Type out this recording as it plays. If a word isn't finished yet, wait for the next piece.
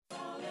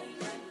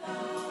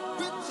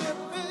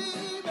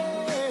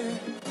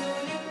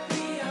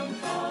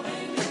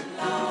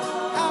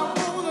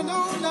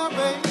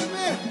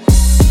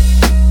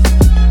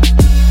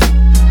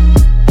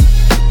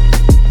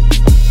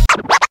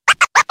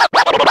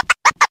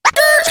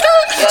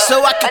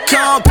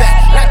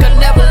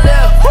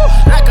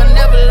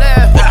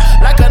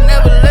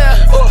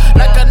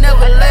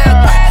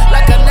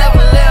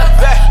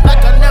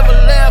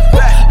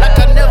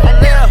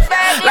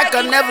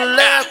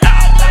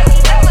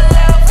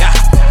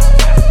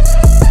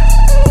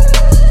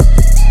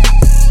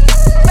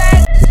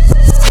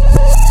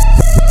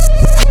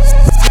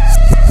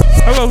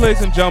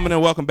gentlemen,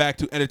 and welcome back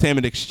to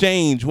Entertainment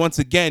Exchange. Once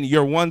again,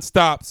 your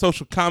one-stop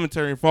social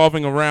commentary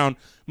revolving around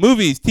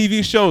movies,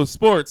 TV shows,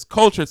 sports,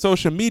 culture,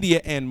 social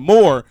media, and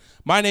more.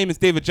 My name is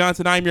David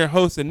Johnson. I'm your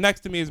host, and next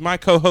to me is my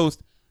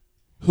co-host.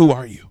 Who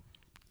are you?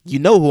 You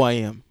know who I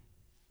am.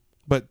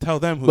 But tell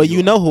them who But you you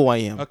are. know who I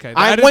am. Okay.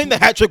 I'm Wayne the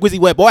Hat Trick Wizzy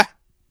Wet, boy.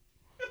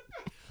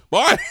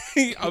 Boy,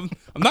 I'm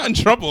not in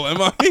trouble,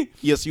 am I?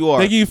 Yes, you are.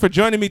 Thank you for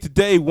joining me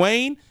today,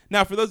 Wayne.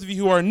 Now, for those of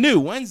you who are new,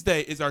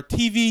 Wednesday is our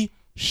TV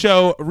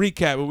show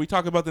recap where we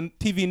talk about the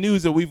TV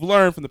news that we've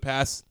learned from the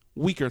past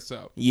week or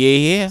so.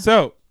 Yeah.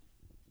 So,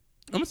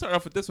 I'm going to start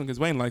off with this one because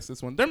Wayne likes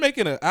this one. They're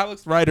making an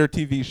Alex Rider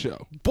TV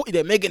show. Boy,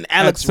 they're making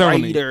Alex at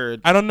Sony. Rider.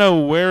 I don't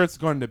know where it's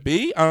going to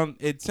be.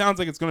 It sounds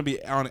like it's going to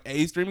be on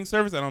a streaming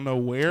service. I don't know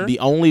where. The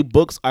only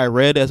books I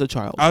read as a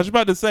child. I was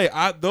about to say,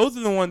 those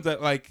are the ones that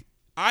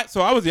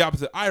so I was the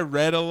opposite. I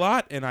read a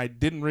lot and I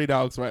didn't read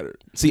Alex Rider.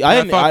 See,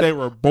 I thought they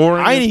were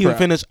boring. I didn't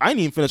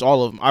even finish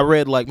all of them. I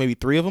read like maybe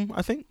 3 of them,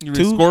 I think. You read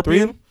 2, Scorpion?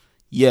 3 of them?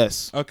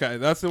 Yes. Okay,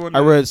 that's the one. I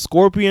read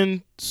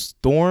Scorpion,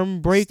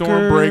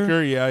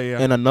 Stormbreaker, yeah.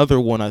 and another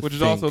one, which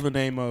is also the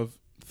name of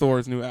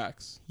Thor's new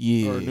axe.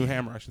 Yeah. Or new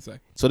hammer, I should say.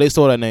 So they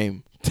stole that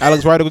name.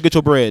 Alex Rider, go get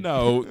your bread.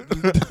 No.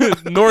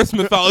 Norse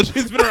mythology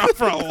has been around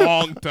for a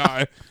long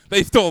time.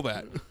 They stole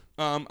that.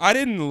 I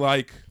didn't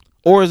like...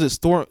 Or is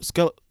it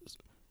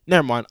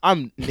Never mind.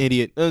 I'm an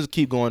idiot. Let's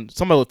keep going.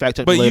 Somebody will fact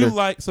check me later.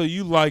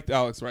 You liked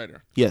Alex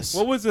Rider. Yes.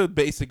 What was the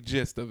basic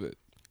gist of it?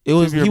 He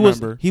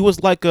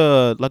was like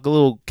a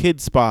little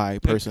kid spy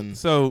person.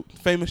 So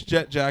famous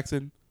Jet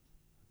Jackson,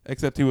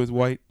 except he was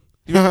white.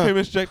 Do you remember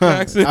famous Jet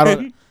Jackson? I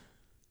don't.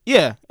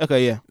 Yeah.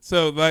 Okay. Yeah.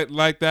 So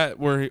like that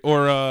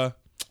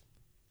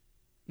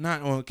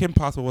Kim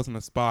Possible wasn't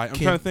a spy. I'm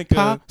trying to think.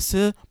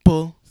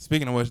 Possible.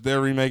 Speaking of which,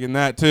 they're remaking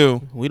that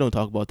too. We don't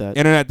talk about that.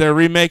 Internet, they're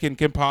remaking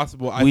Kim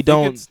Possible. I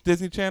think it's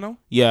Disney Channel.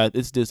 Yeah,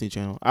 it's Disney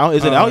Channel.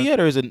 Is it out yet,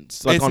 or is it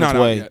like on its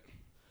way? Out yet.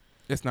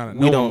 It's not.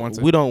 No one wants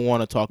it. We don't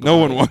want to talk. No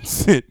one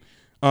wants it.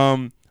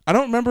 I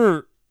don't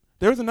remember.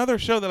 There was another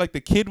show that like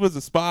the kid was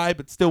a spy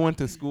but still went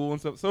to school and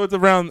stuff. So it's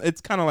around.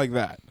 It's kind of like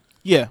that.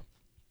 Yeah.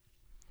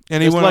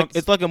 And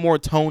it's like a more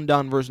toned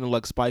down version of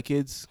like Spy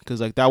Kids, because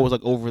like that was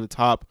like over the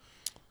top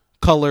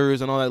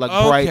colors and all that like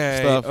bright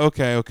stuff.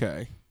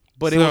 Okay.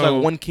 But it was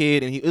like one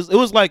kid, and it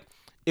was like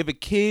if a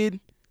kid.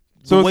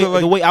 So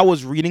the way I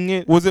was reading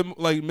it, was it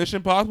like Mission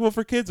Impossible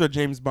for kids or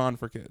James Bond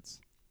for kids?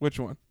 Which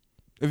one?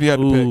 If you had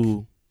to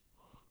pick.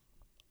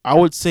 I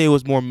would say it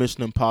was more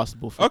Mission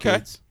Impossible for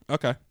kids.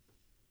 Okay.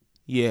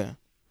 Yeah.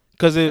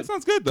 That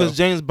sounds good, though. Because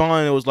James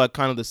Bond, it was like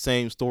kind of the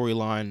same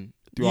storyline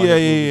throughout the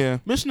movie. Yeah.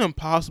 Mission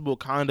Impossible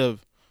it's kind of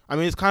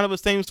the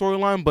same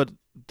storyline, but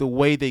the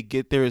way they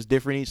get there is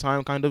different each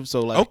time, kind of. So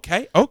like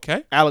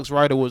Okay. Alex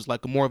Rider was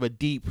like more of a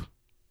deep,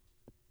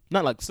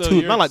 not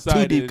too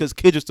deep, because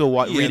kids are still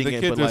reading it. Yeah, the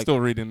kids are still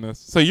reading this.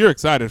 So you're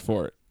excited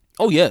for it.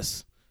 Oh,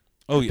 yes.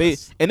 And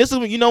this is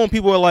when when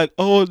people are like,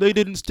 "Oh, they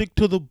didn't stick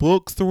to the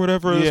books or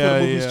whatever. The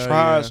movie's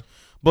trash." Yeah.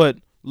 But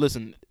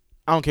listen,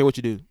 I don't care what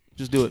you do.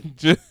 Just do it.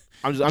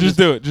 just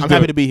do it. I'm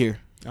happy to be here.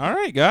 All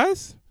right,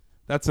 guys.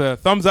 That's a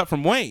thumbs up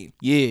from Wayne.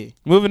 Yeah.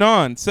 Moving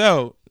on.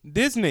 So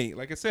Disney,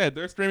 like I said,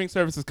 their streaming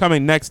service is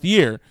coming next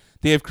year.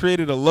 They have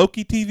created a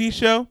Loki TV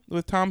show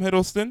with Tom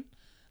Hiddleston.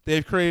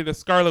 They've created a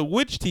Scarlet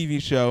Witch TV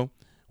show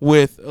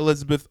with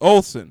Elizabeth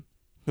Olsen,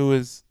 who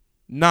is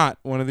not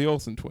one of the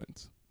Olsen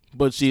twins.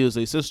 But she is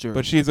a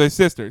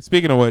sister.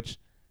 Speaking of which,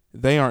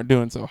 they aren't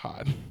doing so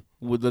hot.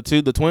 With the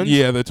twins?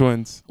 Yeah, the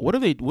twins. What do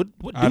they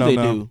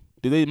do?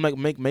 Do they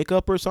make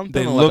makeup or something?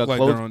 They look like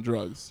they're on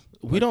drugs.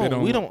 We don't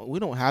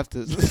have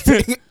to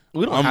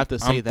have to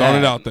say I'm throwing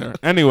it out there.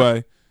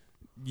 Anyway,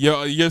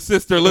 your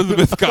sister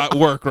Elizabeth's got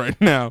work right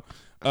now.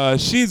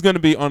 She's going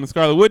to be on the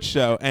Scarlet Witch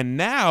show, and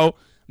now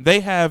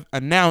they have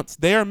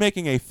announced they are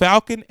making a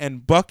Falcon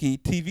and Bucky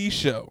TV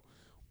show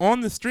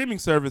on the streaming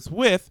service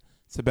with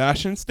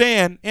Sebastian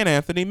Stan and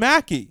Anthony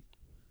Mackie.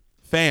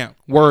 Fam.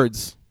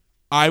 Words.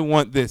 I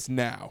want this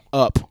now.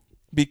 Up.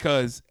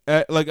 Because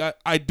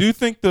I do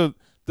think the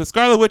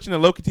Scarlet Witch and the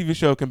Loki TV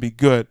show can be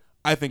good.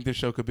 I think this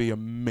show could be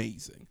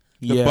amazing.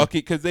 Bucky,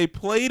 because they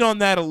played on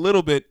that a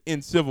little bit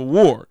in Civil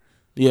War.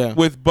 Yeah.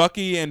 With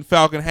Bucky and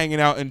Falcon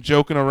hanging out and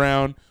joking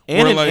around.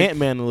 And in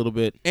Ant-Man a little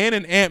bit. And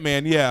in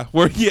Ant-Man, yeah.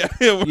 We're in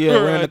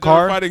the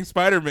car. Fighting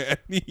Spider-Man.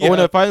 Yeah. When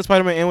they're fighting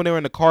Spider-Man and when they were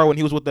in the car when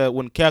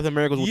Captain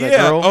America was with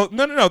that girl. Oh,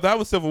 no. That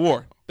was Civil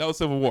War. Yeah.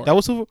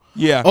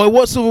 Oh, it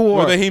was Civil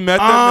War. Where he met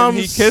them and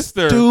he kissed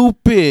her.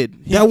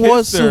 Stupid. That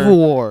was Civil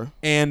War.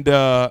 And they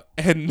are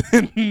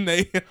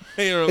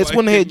it's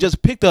when they had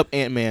just picked up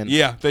Ant-Man.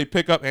 Yeah, they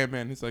pick up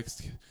Ant-Man. He's like,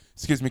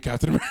 excuse me,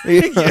 Captain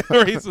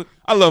America.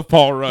 I love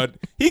Paul Rudd.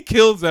 He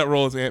kills that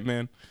role as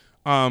Ant-Man.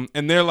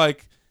 And they're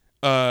like,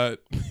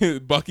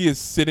 Bucky is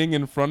sitting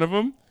in front of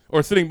him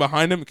or sitting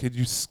behind him. Could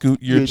you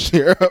scoot your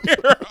chair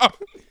up?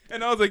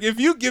 And I was like, if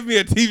you give me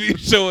a TV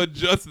show of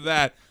just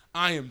that,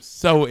 I am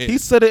so in. He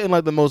said it in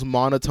like the most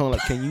monotone,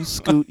 like, can you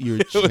scoot your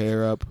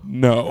chair up?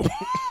 No.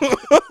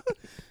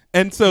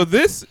 And so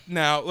this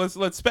now,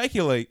 let's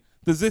speculate.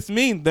 Does this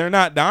mean they're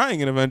not dying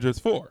in Avengers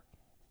 4?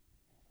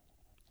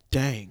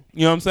 Dang.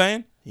 You know what I'm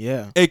saying?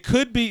 Yeah. It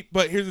could be,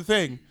 but here's the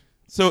thing.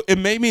 So it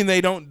may mean they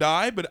don't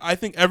die, but I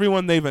think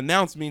everyone they've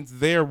announced means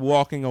they're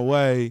walking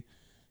away.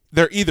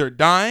 They're either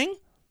dying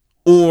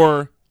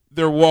or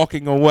they're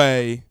walking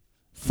away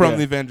from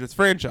the Avengers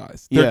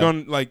franchise. They're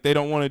going they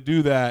don't want to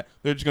do that.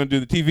 They're just going to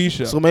do the TV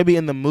show. So maybe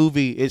in the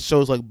movie it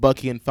shows like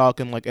Bucky and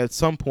Falcon like at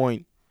some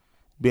point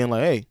being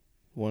like, "Hey,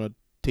 want to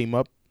team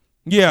up?"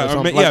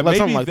 Yeah,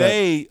 maybe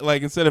they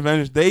like instead of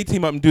Avengers, they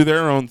team up and do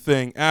their own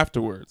thing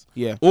afterwards.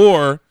 Yeah.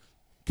 Or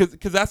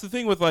because that's the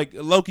thing with like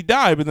Loki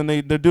died, but then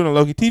they're doing a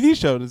Loki TV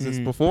show. Is this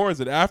before? Is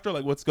it after?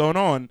 Like what's going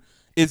on?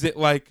 Is it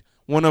like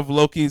one of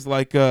Loki's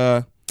like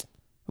at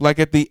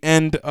the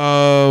end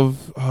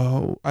of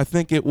I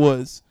think it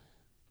was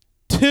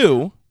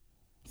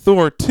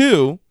Thor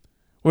 2,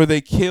 where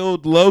they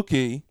killed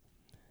Loki,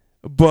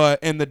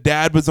 and the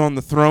dad was on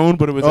the throne,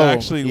 but it was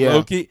actually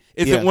Loki.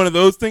 Is it one of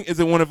those things? Is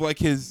it one of like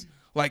his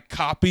like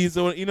copies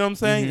or you know what I'm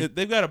saying?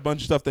 They've got a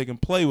bunch of stuff they can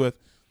play with.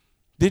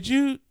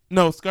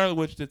 No, Scarlet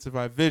Witch did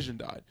survive. Vision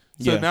died.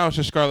 So now it's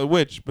just Scarlet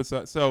Witch. But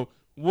so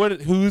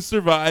who's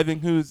surviving?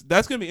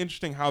 That's going to be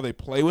interesting how they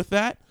play with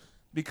that,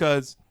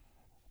 because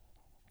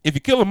if you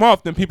kill them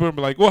off, then people will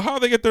be like, well, how do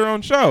they get their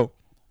own show?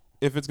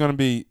 If it's going to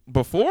be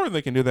before,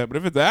 they can do that. But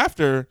if it's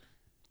after,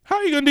 how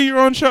are you going to do your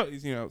own show?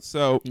 You know,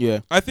 so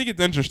I think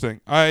it's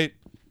interesting.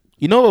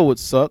 You know what would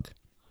suck?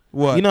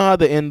 What? You know how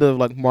the end of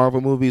like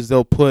Marvel movies,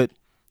 they'll put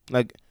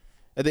like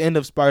at the end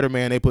of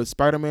Spider-Man, they put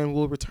Spider-Man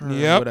will return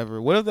or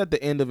whatever. What if at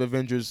the end of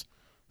Avengers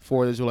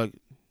 4, they're like,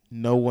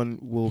 no one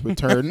will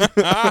return?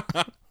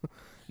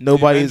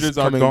 Nobody's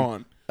coming.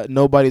 Gone.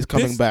 Nobody's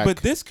coming back. But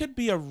this could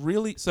be a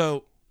really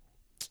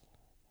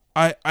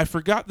I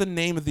forgot the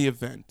name of the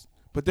event,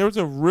 but there was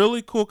a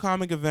really cool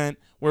comic event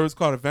where it was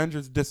called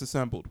Avengers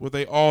Disassembled, where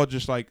they all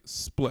just like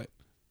split.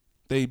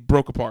 They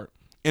broke apart.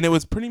 And it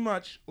was pretty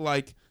much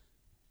like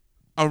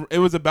it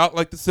was about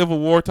like the Civil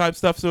War type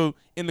stuff. So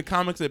in the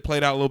comics, it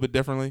played out a little bit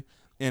differently.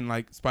 And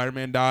like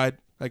Spider-Man died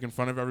like in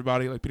front of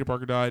everybody, like Peter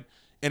Parker died,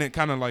 and it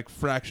kind of like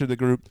fractured the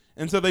group.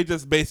 And so they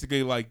just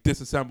basically like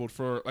disassembled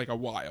for like a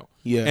while.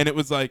 Yeah. And it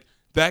was like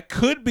that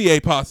could be a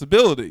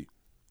possibility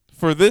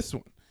for this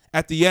one.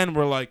 At the end,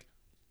 we're like,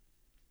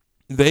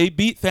 they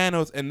beat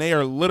Thanos, and they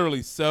are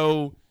literally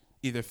so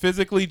either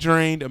physically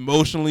drained,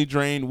 emotionally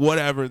drained,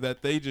 whatever,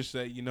 that they just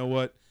say, you know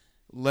what?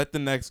 Let the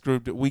next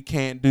group we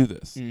can't do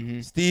this.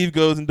 Mm-hmm. Steve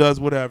goes and does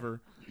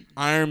whatever.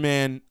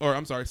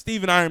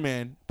 Steve and Iron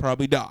Man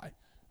probably die.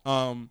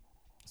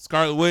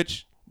 Scarlet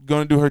Witch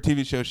going to do her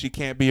TV show. She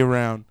can't be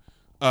around.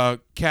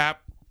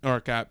 Falcon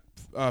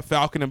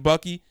and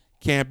Bucky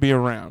can't be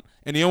around.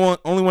 And the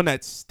only one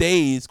that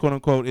stays, quote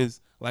unquote,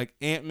 is like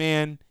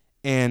Ant-Man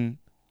and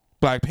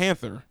Black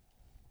Panther.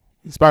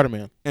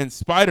 Spider-Man.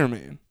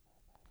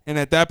 And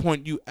at that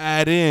point, you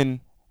add in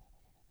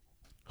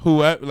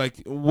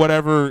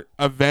whatever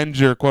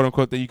Avenger, quote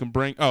unquote, that you can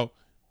bring. Oh,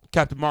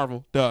 Captain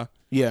Marvel, duh.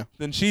 Yeah.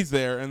 Then she's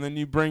there, and then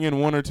you bring in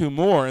one or two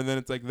more, and then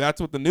it's like that's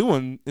what the new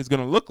one is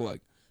going to look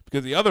like,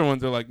 because the other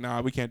ones are like,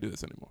 nah, we can't do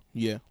this anymore.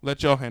 Yeah.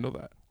 Let y'all handle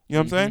that. You know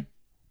what I'm saying?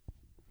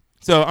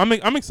 So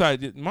I'm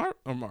excited.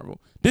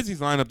 Marvel,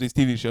 Disney's lining up these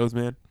TV shows,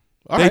 man.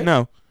 They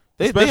know,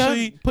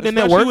 especially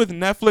with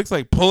Netflix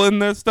like pulling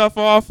their stuff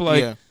off,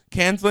 like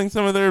canceling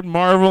some of their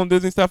Marvel and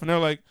Disney stuff, and they're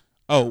like,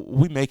 oh,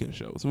 we making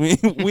shows. We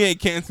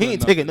ain't canceling. We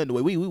ain't taking nothing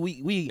away.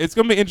 We. It's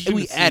gonna be interesting.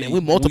 We adding. We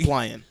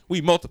multiplying.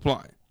 We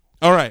multiplying.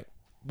 All right,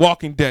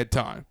 Walking Dead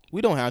time.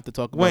 We don't have to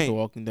talk about The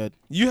Walking Dead.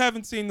 You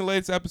haven't seen the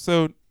latest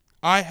episode.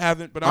 I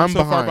haven't, but I'm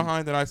so far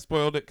behind that I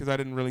spoiled it because I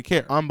didn't really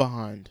care. I'm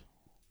behind.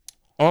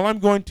 All I'm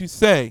going to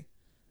say,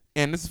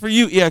 and this is for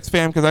you, EX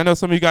fam, because I know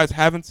some of you guys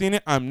haven't seen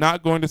it. I'm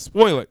not going to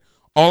spoil it.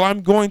 All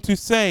I'm going to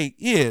say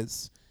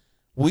is,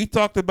 we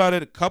talked about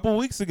it a couple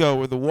weeks ago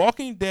where The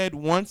Walking Dead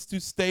wants to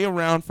stay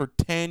around for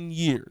 10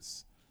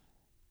 years.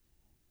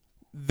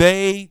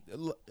 They,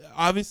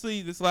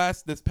 obviously, this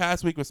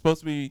past week was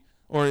supposed to be,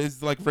 or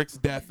is like Rick's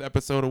death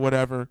episode or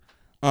whatever.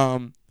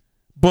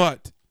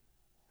 But,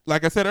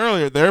 like I said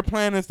earlier, their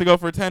plan is to go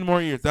for 10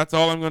 more years. That's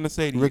all I'm going to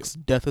say to Rick's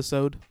death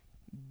episode?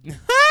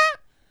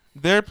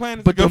 Their plan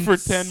is to go for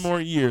 10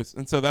 more years.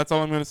 And so that's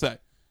all I'm going to say.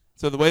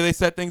 So the way they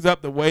set things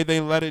up, the way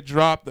they let it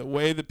drop, the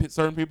way that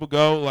certain people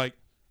go, like,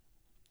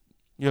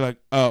 you're like,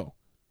 oh,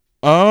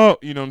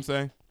 you know what I'm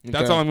saying? Okay.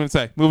 That's all I'm going to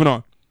say. Moving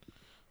on.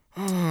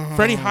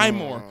 Freddie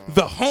Highmore,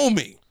 the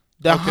homie.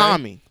 The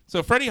homie.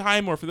 So Freddie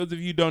Highmore, for those of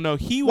you who don't know,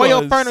 Where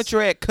your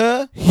furniture at,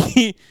 cuh?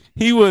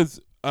 He was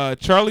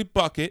Charlie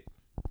Bucket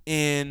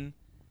in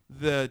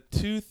the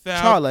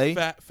 2000. Charlie.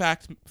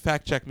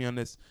 Fact check me on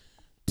this.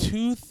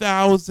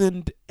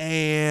 2000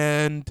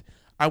 and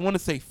I want to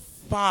say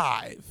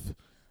 5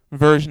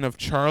 version of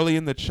Charlie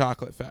and the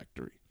Chocolate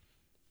Factory.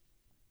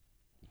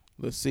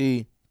 Let's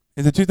see.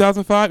 Is it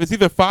 2005? It's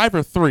either 5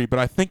 or 3, but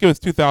I think it was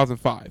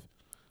 2005.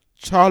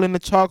 Charlie and the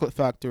Chocolate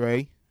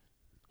Factory.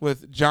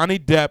 With Johnny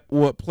Depp,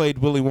 what played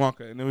Willy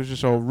Wonka, and it was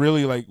just a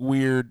really like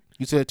weird.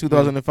 You said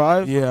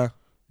 2005? Yeah.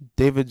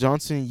 David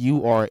Johnson,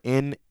 you are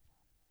in.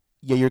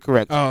 Yeah, you're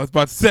correct. Oh, I was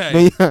about to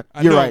say.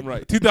 You're right. I'm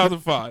right.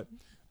 2005.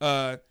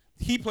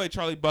 he played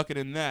Charlie Bucket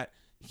in that.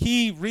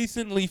 He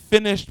recently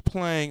finished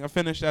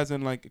as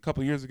in like a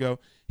couple years ago.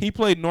 He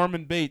played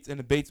Norman Bates in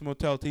the Bates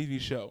Motel TV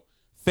show.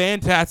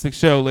 Fantastic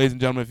show, ladies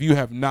and gentlemen, if you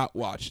have not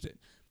watched it.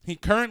 He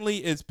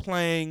currently is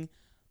playing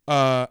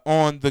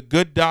on The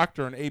Good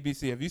Doctor on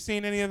ABC. Have you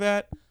seen any of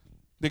that?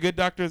 The Good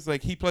Doctor is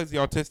like he plays the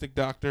autistic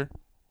doctor.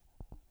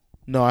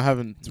 No, I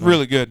haven't. It's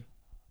really good.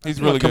 He's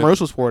really good.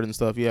 Commercials for it and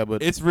stuff, yeah,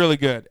 but it's really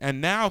good.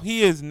 And now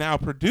he is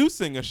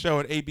producing a show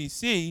at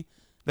ABC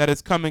that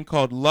is coming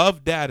called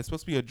Love, Dad. It's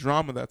supposed to be a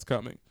drama that's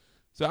coming.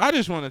 So I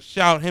just want to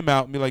shout him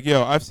out and be like,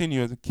 yo, I've seen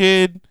you as a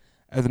kid,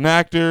 as an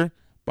actor,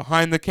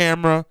 behind the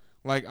camera.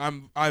 Like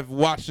I've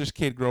watched this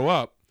kid grow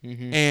up.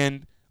 Mm-hmm.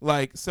 And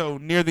like so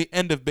near the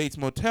end of Bates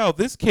Motel,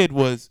 this kid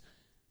was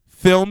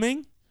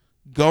filming,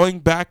 going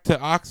back to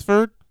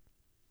Oxford,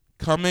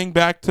 coming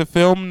back to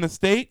film in the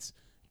States,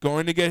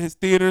 going to get his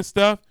theater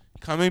stuff,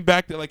 coming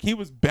back to he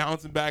was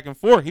bouncing back and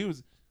forth. He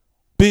was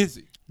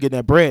busy. Getting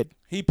that bread.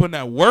 He putting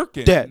that work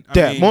in.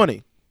 That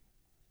money.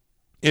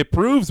 It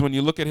proves when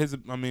you look at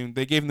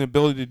they gave him the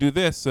ability to do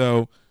this,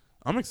 so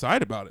I'm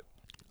excited about it.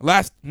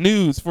 Last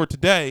news for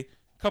today,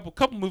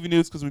 couple movie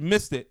news because we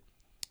missed it.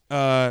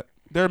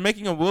 They're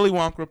making a Willy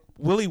Wonka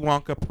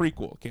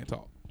prequel. Can't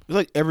talk. It's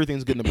like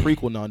everything's getting a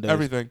prequel nowadays.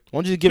 Everything.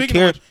 Why don't you give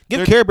Care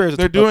Bears a prequel?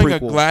 They're doing a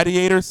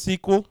Gladiator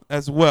sequel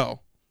as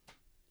well.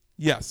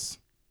 Yes.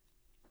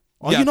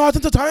 Oh, yes. You know, I was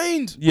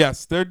entertained.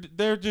 Yes, they're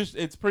just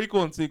it's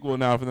prequel and sequel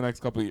now for the next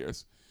couple of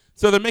years.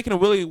 So they're making a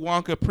Willy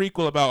Wonka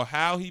prequel about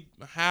how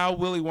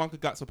Willy Wonka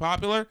got so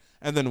popular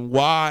and then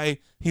why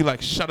he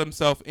shut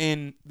himself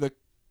in the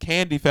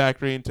candy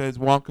factory into his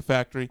Wonka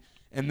factory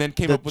and then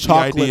came up with the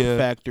idea. Chocolate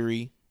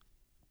factory.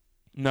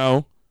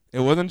 No, it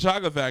wasn't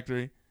Chocolate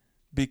Factory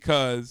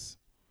because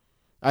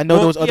I know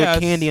there was other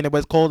candy and it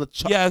was called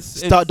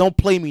don't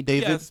play me,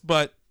 David. Yes,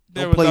 but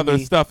there was other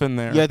stuff in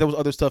there. Yeah, there was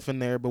other stuff in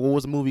there, but what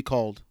was the movie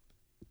called?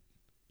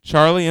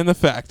 Charlie and the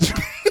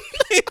Factory.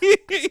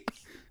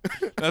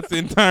 That's the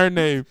entire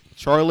name.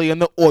 Charlie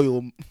and the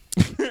Oil.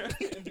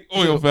 The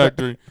Oil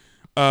Factory.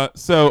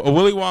 So a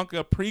Willy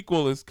Wonka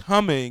prequel is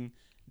coming.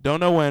 Don't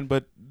know when,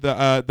 but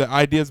the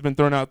idea's been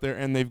thrown out there,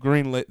 and they've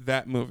greenlit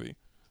that movie.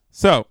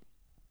 So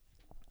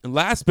the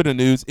last bit of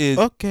news is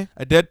a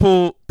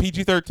Deadpool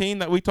PG-13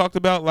 that we talked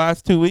about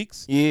last 2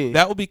 weeks. Yeah.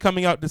 That will be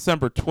coming out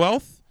December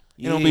 12th.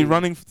 Yeah. It'll be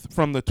running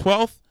from the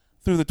 12th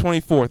through the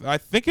 24th. I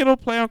think it'll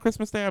play on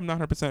Christmas Day. I'm not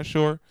 100%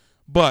 sure.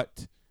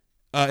 But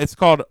it's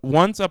called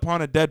Once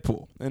Upon a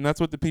Deadpool, and that's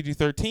what the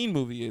PG-13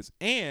 movie is.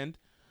 And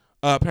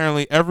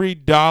apparently every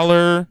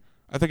dollar,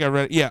 I think I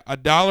read it,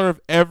 $1 of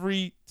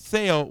every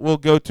sale will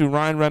go to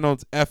Ryan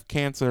Reynolds' F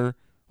cancer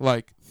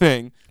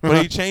thing.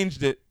 But he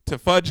changed it to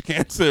fudge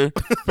cancer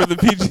for the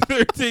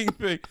PG-13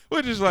 thing,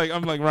 which is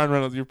I'm like, Ryan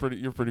Reynolds, you're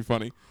pretty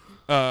funny.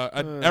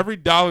 Every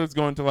dollar is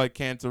going to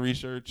cancer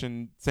research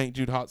and St.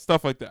 Jude Hot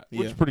stuff like that,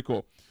 which is pretty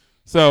cool.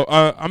 So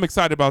I'm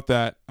excited about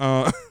that.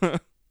 Ryan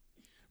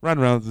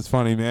Reynolds is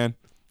funny, man.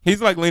 He's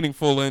leaning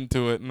full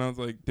into it, and I was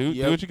like, dude,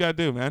 do what you gotta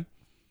do, man.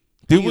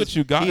 Do what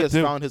you gotta do. He has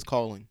found his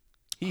calling.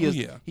 He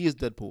is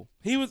Deadpool.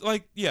 He was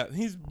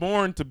he's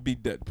born to be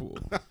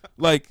Deadpool.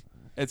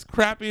 As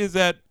crappy as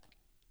that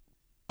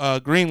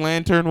Green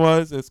Lantern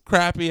was, as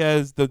crappy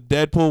as the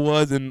Deadpool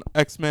was in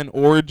X-Men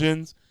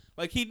Origins,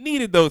 he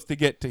needed those to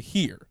get to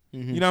here.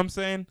 Mm-hmm. You know what I'm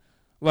saying?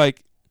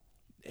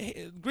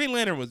 Green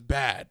Lantern was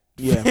bad.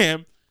 Yeah.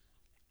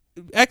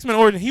 X-Men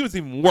Origins, he was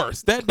even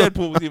worse. That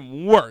Deadpool was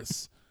even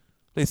worse.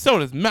 They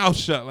sewed his mouth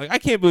shut. I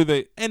can't believe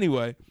they.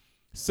 Anyway,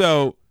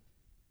 so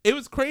it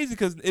was crazy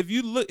because if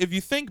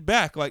you think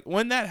back,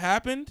 when that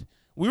happened,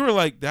 we were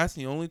like, that's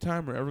the only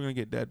time we're ever gonna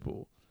get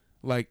Deadpool.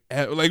 We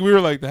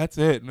were like, that's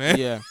it, man.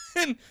 Yeah.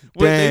 And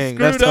they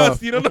screwed us.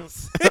 Tough. You know what I'm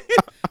saying?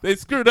 They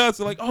screwed us.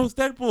 They're oh, it's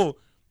Deadpool.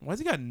 Why's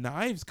he got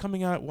knives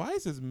coming out? Why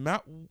is his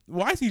mouth?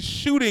 Why is he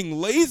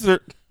shooting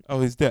laser? Oh,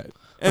 he's dead.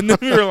 And then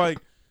we were like,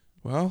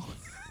 well,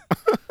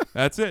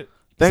 that's it.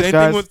 Thanks,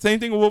 guys.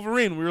 Same thing with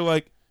Wolverine. We were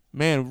like,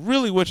 man,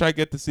 really wish I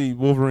get to see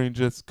Wolverine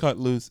just cut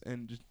loose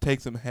and just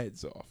take some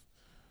heads off.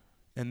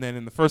 And then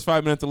in the first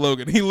 5 minutes of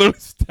Logan, he literally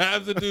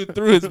stabs a dude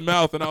through his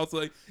mouth, and I was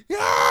like, yeah!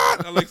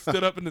 I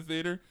stood up in the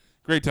theater.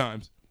 Great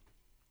times.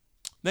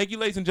 Thank you,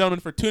 ladies and gentlemen,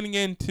 for tuning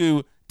in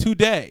to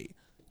today,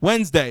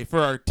 Wednesday,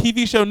 for our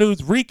TV show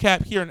news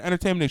recap here on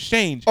Entertainment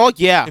Exchange. Oh,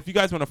 yeah. If you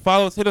guys want to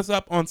follow us, hit us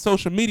up on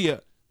social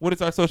media. What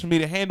is our social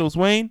media handles,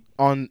 Wayne?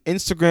 On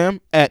Instagram,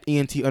 at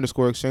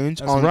ENT_exchange.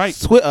 That's on right.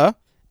 Twitter,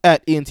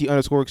 at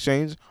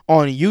ENT_exchange.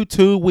 On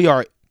YouTube, we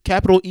are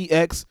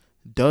EX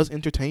Does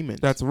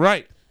Entertainment. That's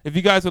right. If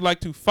you guys would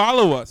like to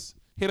follow us,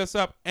 hit us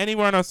up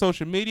anywhere on our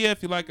social media.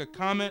 If you'd like a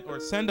comment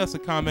or send us a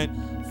comment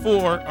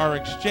for our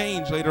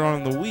exchange later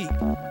on in the week,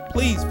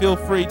 please feel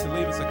free to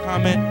leave us a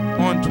comment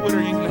on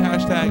Twitter using the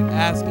hashtag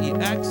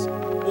AskEX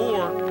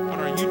or on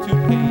our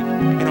YouTube page.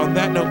 And on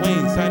that note,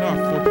 Wayne, sign off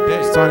for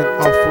today. Signing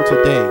off for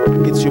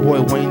today, it's your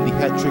boy Wayne, the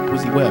Hat Trick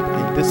Wizzy Webb,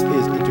 and this is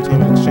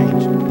Entertainment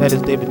Exchange. That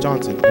is David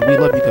Johnson, and we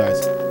love you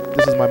guys.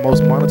 This is my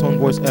most monotone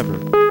voice ever.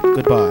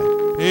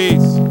 Goodbye.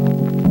 Peace.